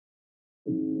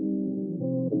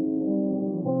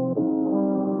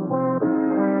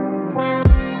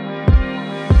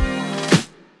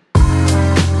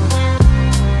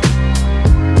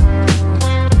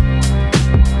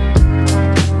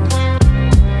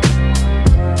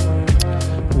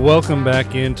Welcome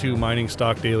back into Mining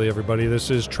Stock Daily, everybody.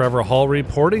 This is Trevor Hall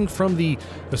reporting from the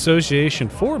Association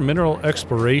for Mineral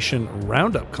Exploration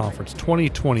Roundup Conference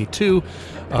 2022.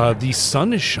 The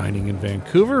sun is shining in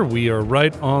Vancouver. We are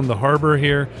right on the harbor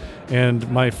here, and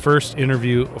my first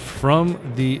interview from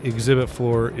the exhibit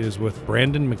floor is with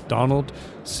Brandon McDonald,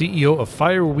 CEO of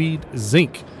Fireweed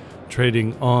Zinc,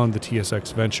 trading on the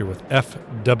TSX Venture with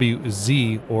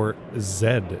FWZ, or Z,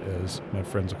 as my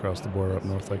friends across the border up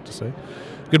north like to say.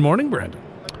 Good morning, Brandon.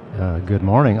 Good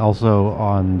morning. Also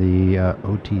on the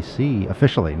OTC,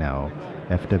 officially now,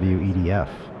 FWEDF.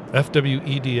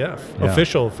 FWEDF, Yeah.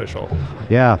 official.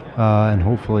 Yeah, and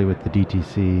hopefully with the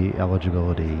DTC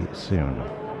eligibility soon.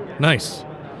 Nice.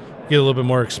 Get a little bit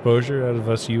more exposure out of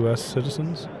us U.S.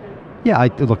 citizens. Yeah,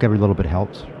 look, every little bit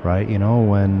helps, right? You know,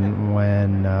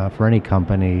 when for any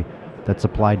company, that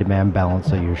supply-demand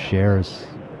balance of your shares,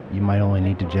 you might only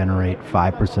need to generate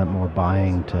 5% more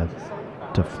buying to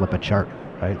flip a chart,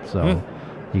 right? So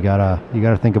you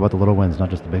gotta think about the little wins, not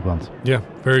just the big ones. Yeah,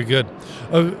 very good.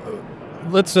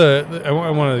 Let's. I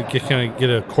want to get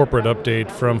a corporate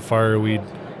update from Fireweed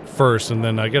first, and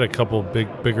then I get a couple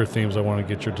bigger themes I want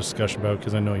to get your discussion about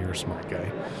because I know you're a smart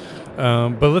guy.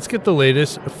 But let's get the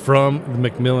latest from the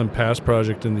McMillan Pass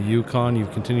project in the Yukon.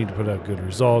 You've continued to put out good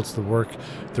results. The work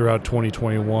throughout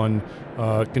 2021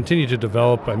 continued to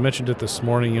develop. I mentioned it this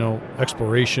morning. You know,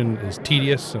 exploration is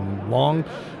tedious and long,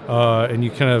 and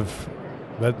you kind of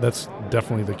that's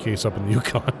definitely the case up in the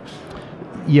Yukon.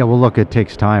 Yeah, well, look, it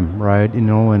takes time, right? You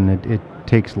know, and it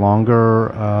takes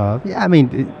longer.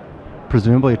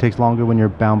 Presumably it takes longer when you're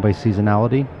bound by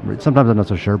seasonality. Sometimes I'm not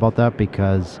so sure about that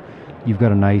because you've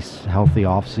got a nice, healthy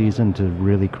off-season to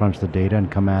really crunch the data and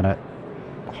come at it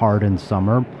hard in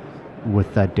summer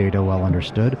with that data well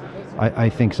understood. I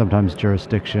think sometimes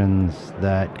jurisdictions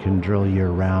that can drill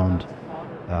year-round,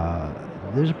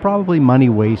 there's probably money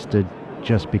wasted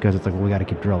just because it's like, well, we got to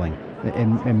keep drilling.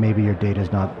 And maybe your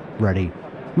data's not ready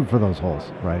for those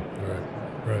holes, right?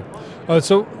 Right.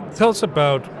 So tell us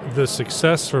about the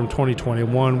success from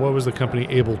 2021. What was the company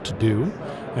able to do?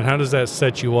 And how does that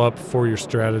set you up for your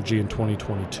strategy in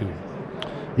 2022?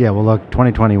 Yeah, well, look,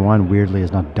 2021 weirdly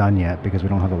is not done yet because we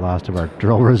don't have the last of our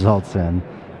drill results in.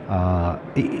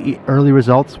 Early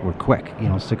results were quick,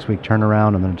 6-week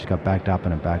turnaround, and then it just got backed up,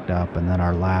 and then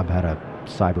our lab had a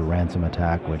cyber ransom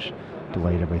attack, which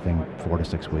delayed everything 4 to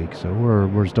 6 weeks. So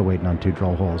we're still waiting on 2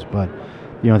 drill holes. But,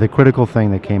 the critical thing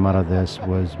that came out of this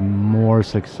was more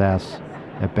success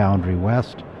at Boundary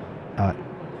West.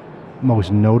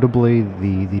 Most notably,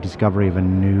 the discovery of a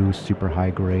new super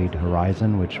high-grade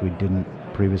horizon, which we didn't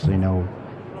previously know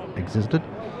existed.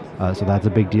 So that's a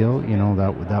big deal.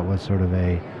 That was sort of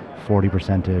a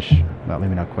 40%-ish, well,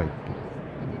 maybe not quite,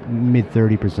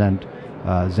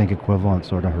 mid-30% zinc equivalent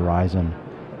sort of horizon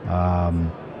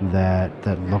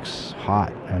that looks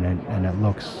hot and it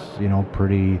looks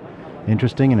pretty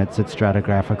interesting, and it sits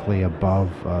stratigraphically above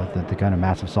the kind of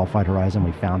massive sulfide horizon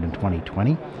we found in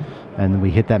 2020. And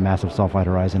we hit that massive sulfide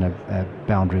horizon at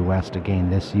Boundary West again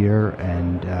this year,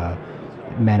 and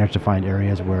managed to find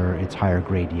areas where it's higher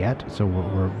grade yet. So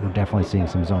we're definitely seeing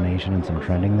some zonation and some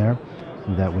trending there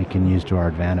that we can use to our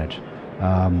advantage.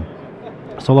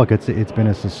 So look, it's been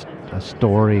a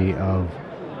story of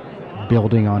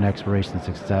building on exploration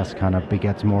success kind of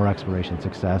begets more exploration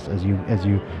success as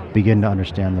you begin to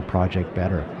understand the project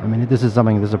better. I mean, this is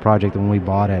a project that when we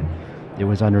bought it, it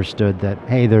was understood that,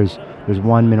 hey, there's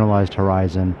one mineralized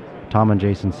horizon. Tom and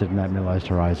Jason sit in that mineralized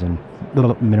horizon.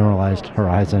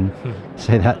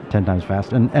 Say that 10 times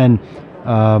fast. And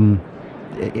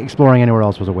exploring anywhere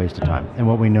else was a waste of time. And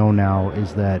what we know now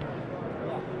is that,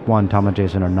 one, Tom and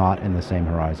Jason are not in the same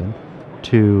horizon.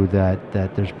 Two, that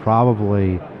there's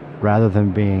probably, rather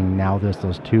than being now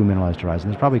those 2 mineralized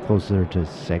horizons, there's probably closer to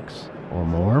 6 or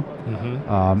more.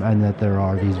 Mm-hmm. And that there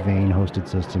are these vein-hosted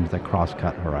systems that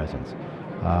cross-cut horizons.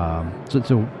 So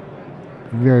it's a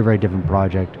very, very different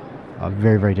project,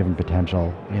 very, very different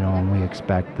potential, and we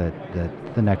expect that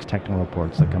the next technical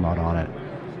reports that come out on it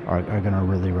are going to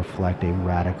really reflect a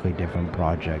radically different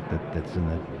project that's in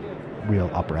the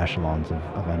real upper echelons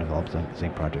of undeveloped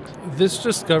zinc projects. This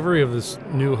discovery of this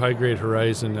new high-grade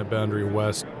horizon at Boundary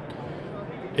West,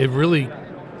 it really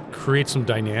creates some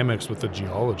dynamics with the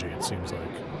geology, it seems like.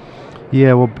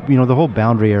 Yeah, well, the whole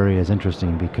boundary area is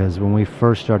interesting because when we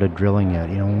first started drilling it,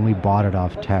 when we bought it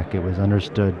off Teck, it was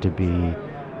understood to be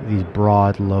these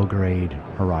broad, low-grade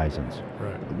horizons,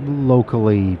 right,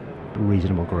 locally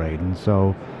reasonable grade. And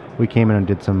so we came in and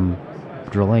did some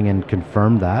drilling and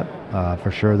confirmed that.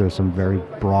 For sure, there's some very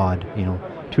broad,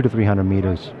 200 to 300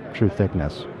 meters true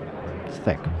thickness. It's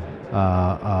thick.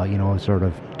 Sort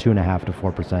of 2.5% to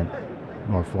 4%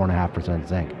 or 4.5%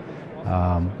 zinc.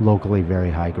 Locally very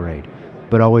high grade,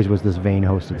 but always was this vein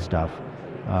hosted stuff.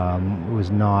 It was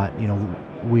not,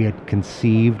 we had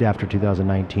conceived after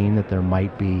 2019 that there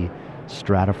might be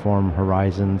stratiform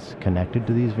horizons connected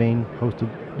to these vein hosted,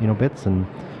 bits, and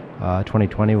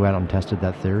 2020 we went out and tested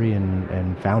that theory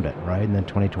and found it, right? And then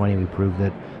 2020 we proved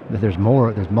that there's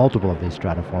multiple of these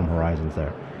stratiform horizons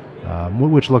there,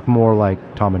 which look more like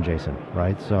Tom and Jason,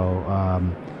 right? So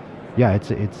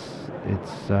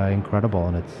it's incredible,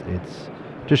 and it's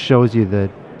just shows you that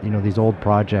these old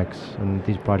projects, and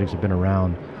these projects have been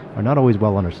around, are not always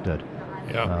well understood.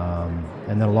 Yeah.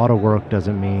 And that a lot of work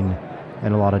doesn't mean,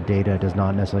 and a lot of data does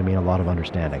not necessarily mean a lot of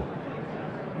understanding.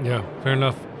 Yeah, fair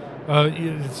enough.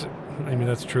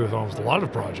 That's true with almost a lot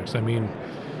of projects. I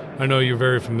know you're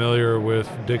very familiar with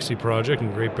Dixie Project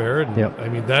and Great Bear. And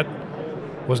yep. That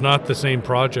was not the same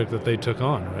project that they took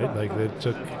on, right? Like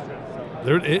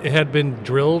it had been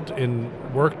drilled and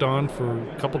worked on for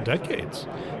a couple decades.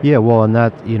 Yeah, well, and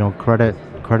that,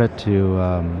 credit to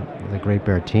the Great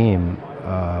Bear team,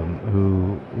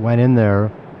 who went in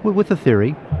there with a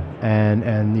theory,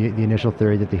 and the initial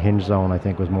theory that the hinge zone, I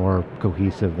think, was more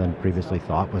cohesive than previously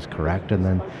thought was correct, and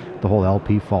then the whole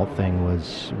LP fault thing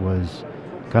was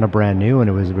kind of brand new, and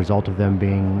it was a result of them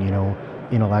being,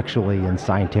 intellectually and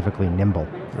scientifically nimble,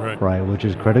 right? Which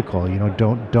is critical.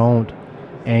 Don't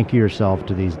anchor yourself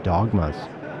to these dogmas.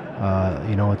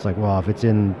 It's like, well, if it's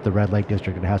in the Red Lake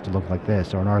District, it has to look like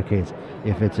this, or in our case,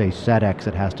 if it's a SEDX,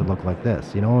 it has to look like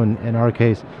this. In our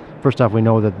case, first off, we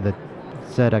know that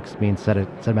SEDX means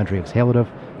sedimentary exhalative.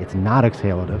 It's not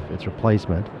exhalative, it's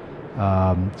replacement.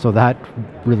 So that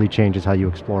really changes how you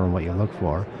explore and what you look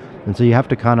for. And so you have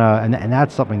to kind of, and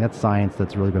that's science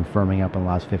that's really been firming up in the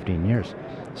last 15 years.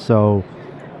 So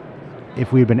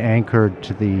if we'd been anchored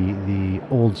to the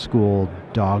old school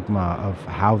dogma of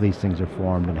how these things are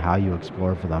formed and how you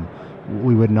explore for them,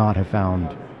 we would not have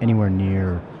found anywhere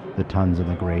near the tons and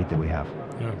the grade that we have.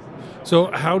 Yeah. So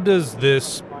how does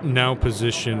this now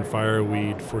position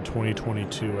Fireweed for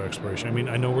 2022 exploration?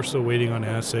 I know we're still waiting on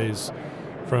assays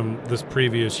from this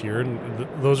previous year, and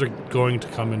those are going to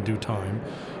come in due time.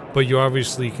 But you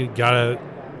obviously got to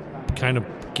kind of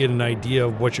get an idea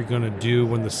of what you're going to do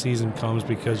when the season comes,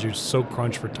 because you're so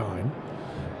crunched for time.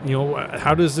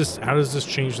 How does this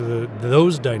change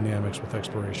those dynamics with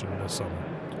exploration this summer?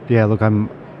 Yeah, look,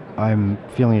 I'm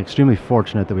feeling extremely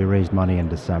fortunate that we raised money in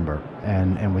December,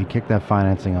 and we kicked that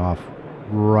financing off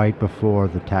right before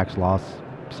the tax loss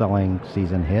selling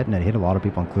season hit, and it hit a lot of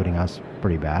people, including us,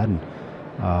 pretty bad.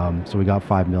 And so we got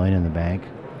 $5 million in the bank.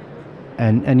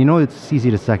 And it's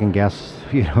easy to second guess,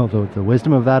 the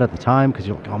wisdom of that at the time, because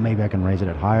you're like, oh, maybe I can raise it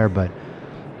at higher. But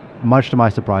much to my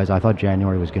surprise, I thought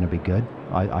January was going to be good.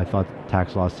 I thought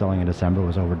tax loss selling in December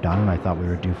was overdone, and I thought we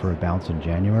were due for a bounce in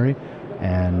January.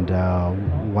 And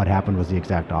what happened was the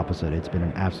exact opposite. It's been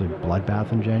an absolute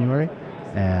bloodbath in January,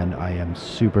 and I am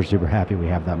super, super happy we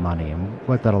have that money. And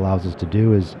what that allows us to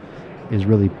do is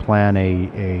really plan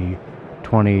a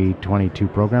 2022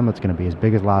 program that's going to be as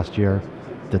big as last year,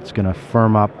 that's going to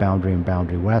firm up Boundary and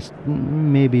Boundary West,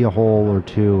 maybe a hole or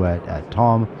two at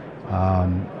Tom,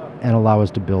 and allow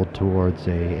us to build towards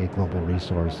a global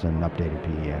resource and updated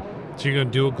PEA. So you're going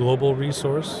to do a global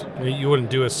resource? You wouldn't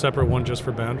do a separate one just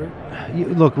for Boundary?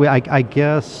 Look, I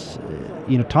guess,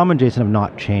 Tom and Jason have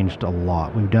not changed a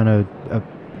lot. We've done a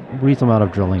reasonable amount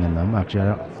of drilling in them.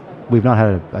 Actually, we've not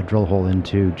had a drill hole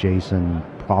into Jason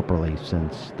properly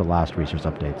since the last resource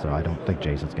update, so I don't think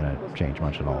Jason's going to change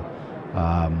much at all.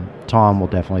 Tom will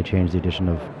definitely change, the addition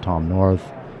of Tom North,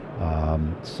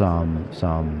 some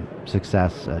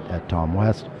success at Tom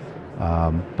West,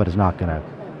 but it's not going to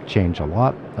change a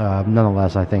lot.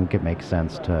 Nonetheless, I think it makes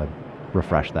sense to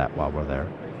refresh that while we're there.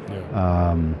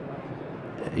 Yeah.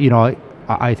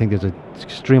 I think there's an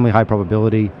extremely high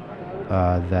probability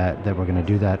that we're going to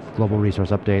do that global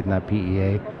resource update and that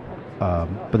PEA.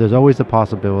 But there's always the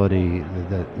possibility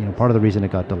that part of the reason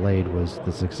it got delayed was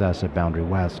the success at Boundary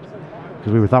West,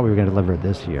 because we thought we were going to deliver it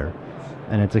this year.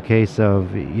 And it's a case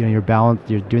of, you're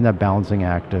doing that balancing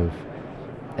act of,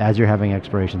 as you're having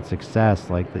exploration success,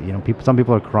 like some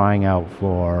people are crying out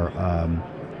for,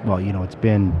 it's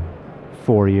been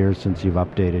 4 years since you've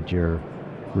updated your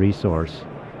resource.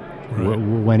 Right.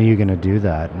 When are you going to do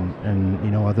that?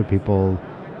 And other people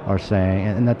are saying,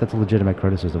 and that's a legitimate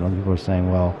criticism. Other people are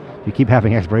saying, well, you keep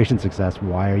having exploration success,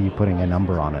 why are you putting a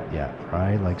number on it yet,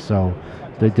 right? Like, so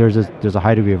there's a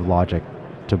high degree of logic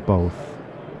to both,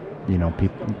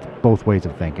 both ways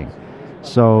of thinking.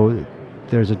 So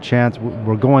there's a chance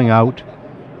we're going out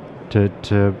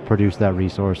to produce that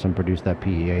resource and produce that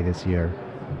PEA this year.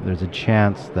 There's a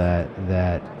chance that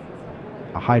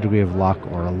a high degree of luck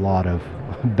or a lot of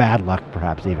bad luck,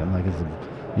 perhaps even, like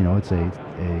it's a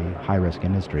high risk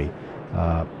industry,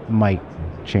 might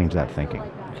change that thinking.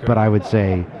 Okay. But I would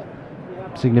say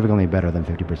significantly better than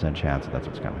 50% chance that's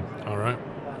what's coming. All right.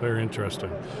 Very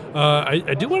interesting.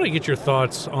 I do want to get your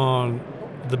thoughts on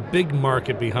the big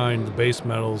market behind the base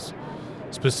metals,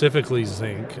 specifically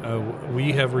zinc.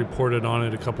 We have reported on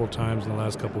it a couple of times in the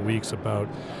last couple of weeks about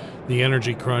the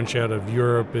energy crunch out of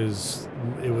Europe. It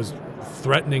was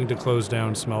threatening to close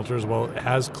down smelters. Well, it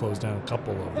has closed down a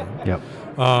couple of them. Yep.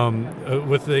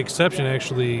 With the exception,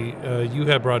 actually, you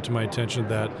had brought to my attention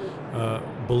that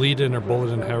Boliden or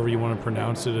Boliden, however you want to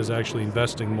pronounce it, is actually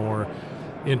investing more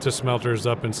into smelters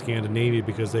up in Scandinavia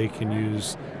because they can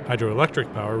use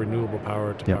hydroelectric power, renewable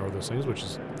power to power those things, which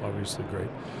is obviously great.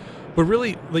 But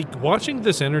really, like watching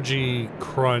this energy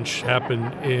crunch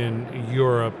happen in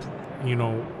Europe,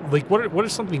 what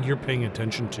is something you're paying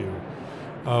attention to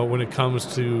when it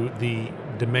comes to the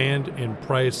demand and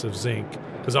price of zinc?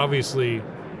 Because obviously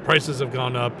prices have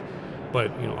gone up, but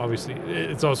obviously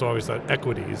it's also always that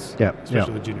equities,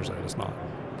 especially the junior side, is not.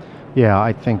 Yeah,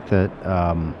 I think that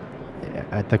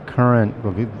at the current,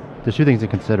 there's two things to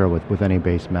consider with any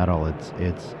base metal.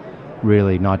 It's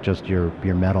really not just your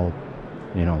metal,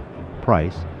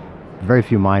 price. Very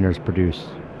few miners produce,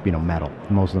 metal.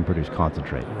 Most of them produce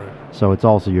concentrate. Right. So it's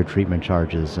also your treatment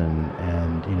charges and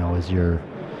is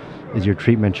your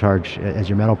treatment charge, as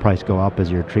your metal price go up, is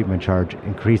your treatment charge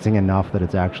increasing enough that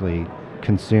it's actually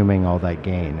consuming all that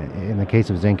gain? In the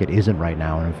case of zinc, it isn't right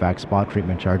now, and in fact, spot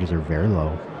treatment charges are very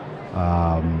low.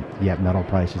 Yet metal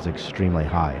price is extremely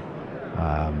high.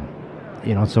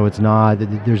 So it's not.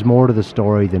 There's more to the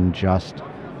story than just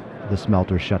the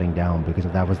smelter shutting down, because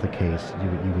if that was the case,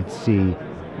 you would see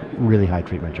really high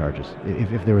treatment charges.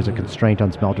 If there was a constraint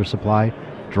on smelter supply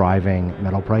driving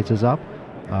metal prices up,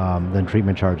 then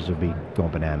treatment charges would be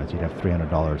going bananas. You'd have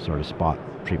 $300 sort of spot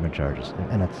treatment charges,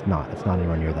 and it's not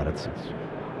anywhere near that. I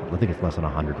think it's less than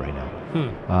 100 right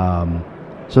now.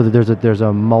 So there's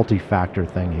a multi-factor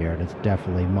thing here, and it's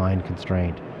definitely mine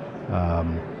constraint.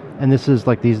 And this is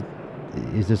like is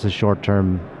this a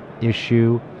short-term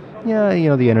issue?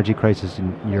 Yeah, the energy crisis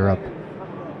in Europe,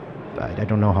 I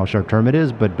don't know how short-term it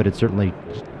is, but it's certainly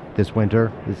this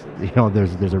winter.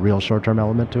 There's a real short-term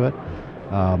element to it.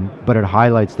 But it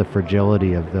highlights the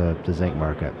fragility of the zinc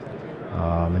market.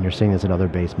 And you're seeing this in other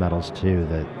base metals too,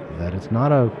 that it's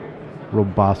not a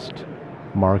robust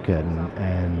market,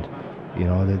 and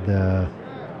the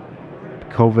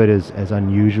COVID is as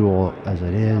unusual as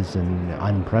it is and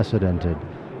unprecedented.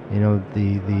 You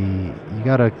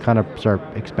got to kind of start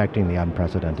expecting the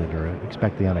unprecedented or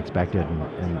expect the unexpected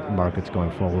in markets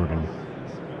going forward. And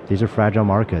these are fragile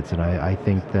markets, and I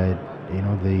think that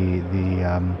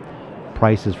the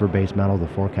prices for base metal, the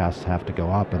forecasts have to go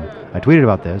up. And I tweeted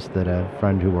about this, that a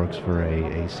friend who works for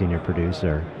a senior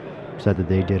producer said that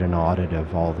they did an audit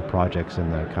of all the projects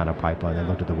in the kind of pipeline. They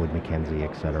looked at the Wood Mackenzie,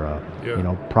 et cetera,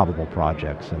 probable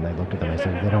projects, and they looked at them and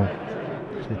said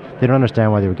they don't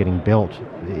understand why they were getting built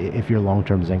if your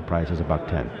long-term zinc price is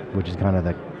 $1.10, which is kind of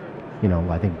the,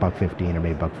 I think $1.15 or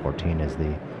maybe $1.14 is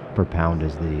the per pound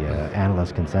is the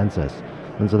analyst consensus.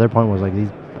 And so their point was like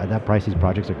at that price these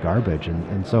projects are garbage,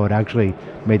 and so it actually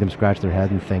made them scratch their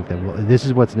head and think that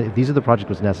these are the projects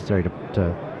what's necessary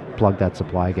to plug that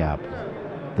supply gap.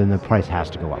 Then the price has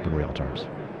to go up in real terms,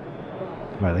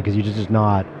 right? Because you're just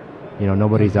not,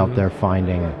 nobody's out there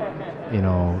finding,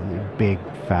 big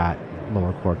fat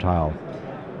lower quartile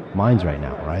mines right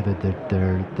now, right?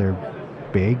 They're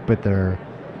big, but they're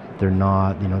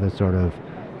not, they're sort of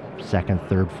second,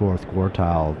 third, fourth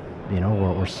quartile,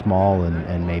 or small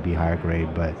and maybe higher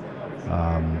grade, but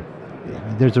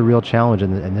there's a real challenge,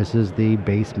 and this is the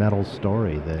base metal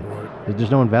story, that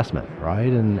there's no investment,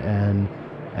 right?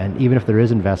 And even if there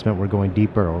is investment, we're going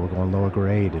deeper, or we're going lower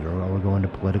grade, or we're going to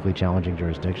politically challenging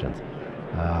jurisdictions.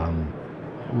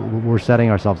 We're setting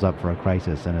ourselves up for a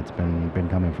crisis, and it's been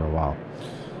coming for a while.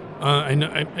 I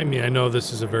know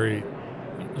this is you're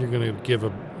going to give a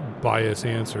biased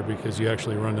answer because you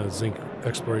actually run a zinc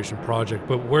exploration project,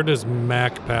 but where does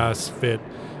Mac Pass fit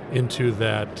into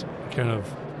that kind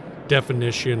of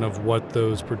definition of what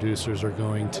those producers are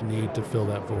going to need to fill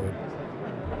that void?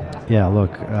 Yeah,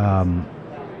 look,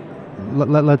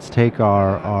 let's take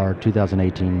our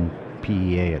 2018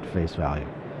 PEA at face value.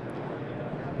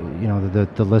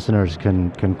 The listeners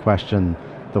can question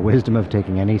the wisdom of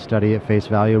taking any study at face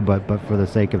value, but for the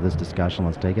sake of this discussion,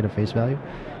 let's take it at face value.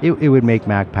 It would make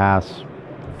Mac Pass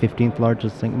 15th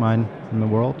largest zinc mine in the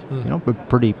world. But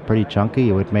pretty chunky.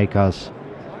 It would make us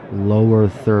lower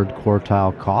third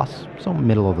quartile costs, so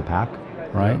middle of the pack,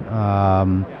 right?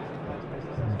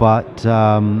 But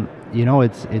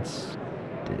it's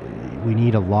we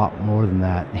need a lot more than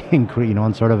that.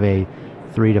 On sort of a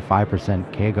 3 to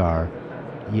 5% CAGR,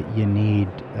 you need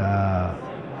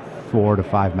 4 to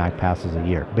 5 MAC passes a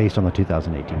year based on the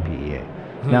 2018 PEA.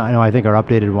 Now, I think our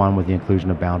updated one with the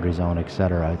inclusion of boundary zone, et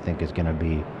cetera, I think is going to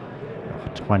be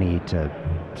 20 to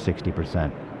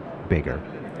 60% bigger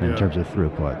in terms of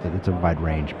throughput. It's a wide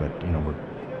range, but we're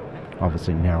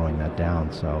obviously narrowing that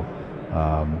down. So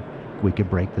we could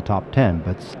break the top 10,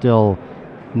 but still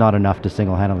not enough to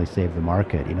single-handedly save the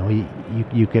market.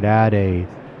 You could add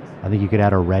I think you could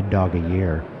add a Red Dog a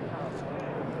year,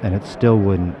 and it still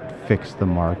wouldn't fix the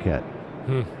market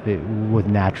with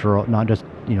natural, not just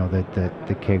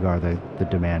the CAGR, the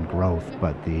demand growth,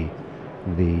 but the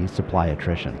supply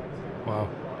attrition. Wow.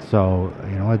 So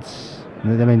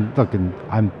look, and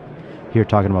I'm here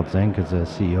talking about zinc as a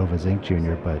CEO of a zinc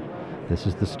junior, but this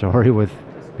is the story with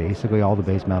basically all the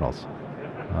base metals.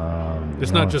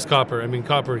 It's not just copper. I mean,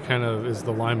 copper kind of is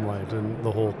the limelight in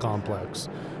the whole complex,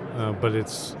 but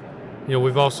it's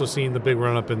we've also seen the big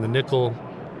run up in the nickel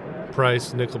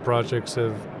price. Nickel projects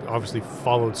have obviously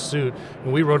followed suit,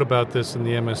 and we wrote about this in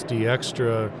the MSD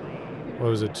Extra. What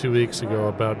was it, 2 weeks ago,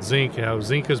 about zinc? How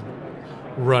zinc is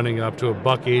running up to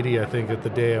 $1.80, I think, at the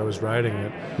day I was writing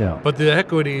it. Yeah. But the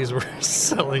equities were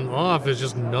selling off. It's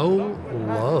just no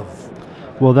love.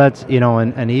 Well, that's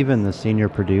and even the senior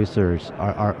producers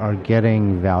are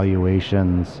getting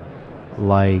valuations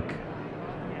like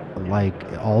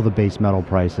all the base metal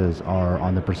prices are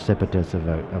on the precipice of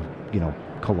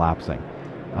collapsing.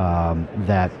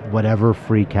 That whatever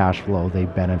free cash flow they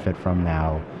benefit from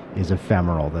now is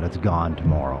ephemeral, that it's gone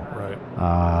tomorrow.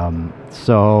 Right.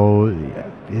 So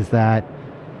is that,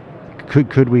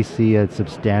 could we see a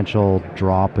substantial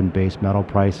drop in base metal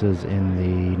prices in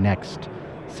the next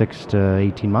 6 to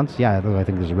 18 months? Yeah, I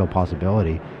think there's a real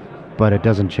possibility, but it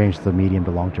doesn't change the medium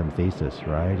to long-term thesis,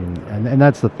 right? And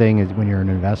that's the thing, is when you're an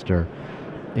investor,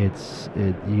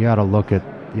 you got to look at,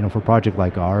 for a project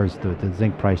like ours, the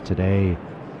zinc price today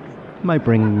might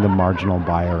bring the marginal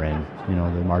buyer in,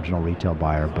 the marginal retail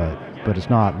buyer, but it's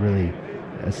not really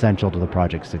essential to the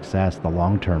project's success. The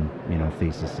long-term,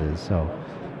 thesis is. So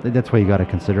that's what you got to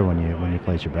consider when you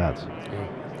place your bets.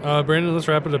 Brandon, let's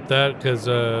wrap it up because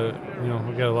we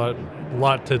got a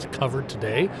lot to cover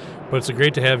today, but it's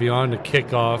great to have you on to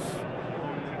kick off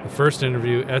the first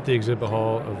interview at the exhibit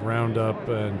hall of Roundup,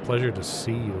 and pleasure to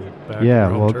see you back on your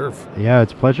home turf. Yeah,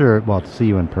 it's a pleasure. Well, to see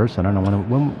you in person. I don't know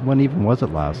when even was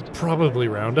it last? Probably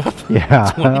Roundup.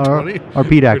 Yeah, 2020 or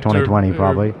PDAC 2020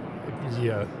 probably.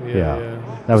 Yeah.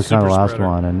 That was kind of the last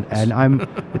one, and I'm.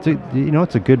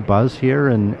 It's a good buzz here,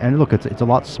 and look, it's a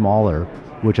lot smaller,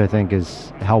 which I think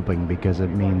is helping because it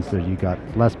means that you got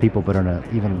less people, but in a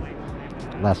even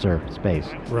lesser space.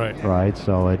 Right.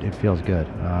 So it feels good.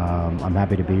 I'm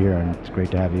happy to be here, and it's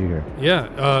great to have you here.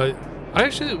 Yeah. I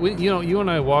actually, you and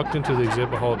I walked into the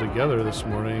exhibit hall together this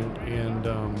morning, and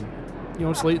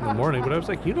it's late in the morning, but I was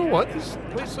like, you know what, this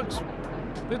place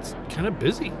it's kind of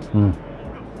busy.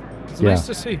 It's nice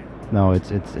to see. No,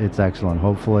 it's excellent.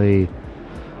 Hopefully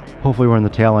we're in the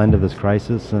tail end of this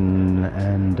crisis,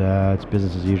 and it's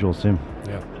business as usual soon.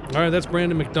 Yeah. All right, that's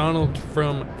Brandon McDonald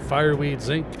from Fireweed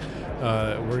Zinc.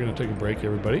 We're going to take a break,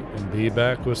 everybody, and be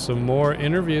back with some more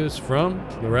interviews from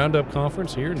the Roundup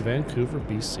Conference here in Vancouver,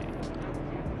 BC.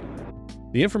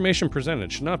 The information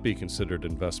presented should not be considered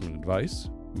investment advice.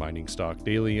 Mining Stock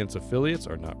Daily and its affiliates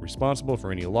are not responsible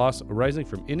for any loss arising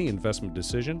from any investment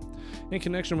decision in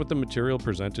connection with the material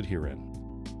presented herein.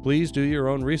 Please do your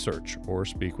own research or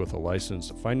speak with a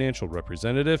licensed financial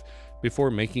representative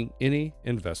before making any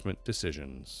investment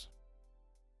decisions.